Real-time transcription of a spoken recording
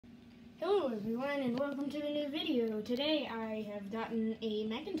Hello everyone and welcome to a new video. Today I have gotten a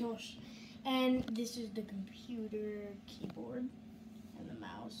Macithosh and this is the computer keyboard and the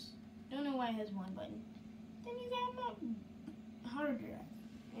mouse. Don't know why it has one button. Then you got a hard drive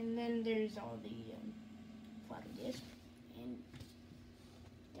and then there's all the floppy disk, and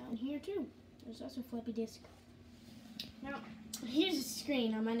down here too there's also floppy disk. Now here's a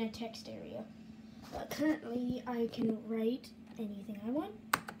screen. I'm in a text area. Currently I can write anything I want.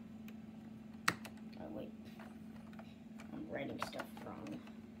 Oh wait, I'm writing stuff wrong.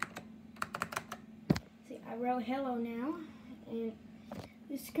 See, I wrote hello now, and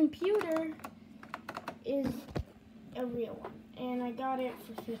this computer is a real one, and I got it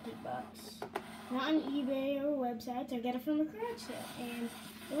for 50 bucks. Not on eBay or websites. I got it from a garage sale, and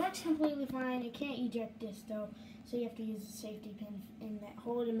it works completely fine. It can't eject this though, so you have to use a safety pin in that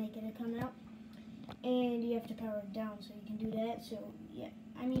hole to make it come out. And you have to power it down so you can do that. So yeah,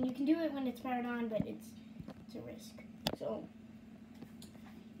 I mean you can do it when it's powered on, but it's a risk. So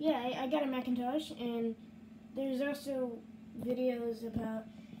yeah, I got a Macithosh, and there's also videos about,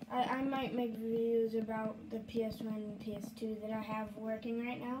 I might make videos about the PS1 and PS2 that I have working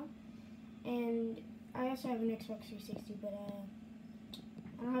right now. And I also have an Xbox 360, but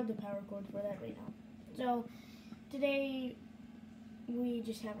I don't have the power cord for that right now. So today we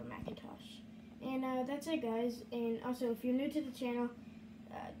just have a Macithosh. And that's it, guys. And also, if you're new to the channel,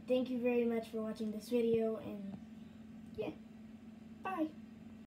 thank you very much for watching this video, and yeah, bye.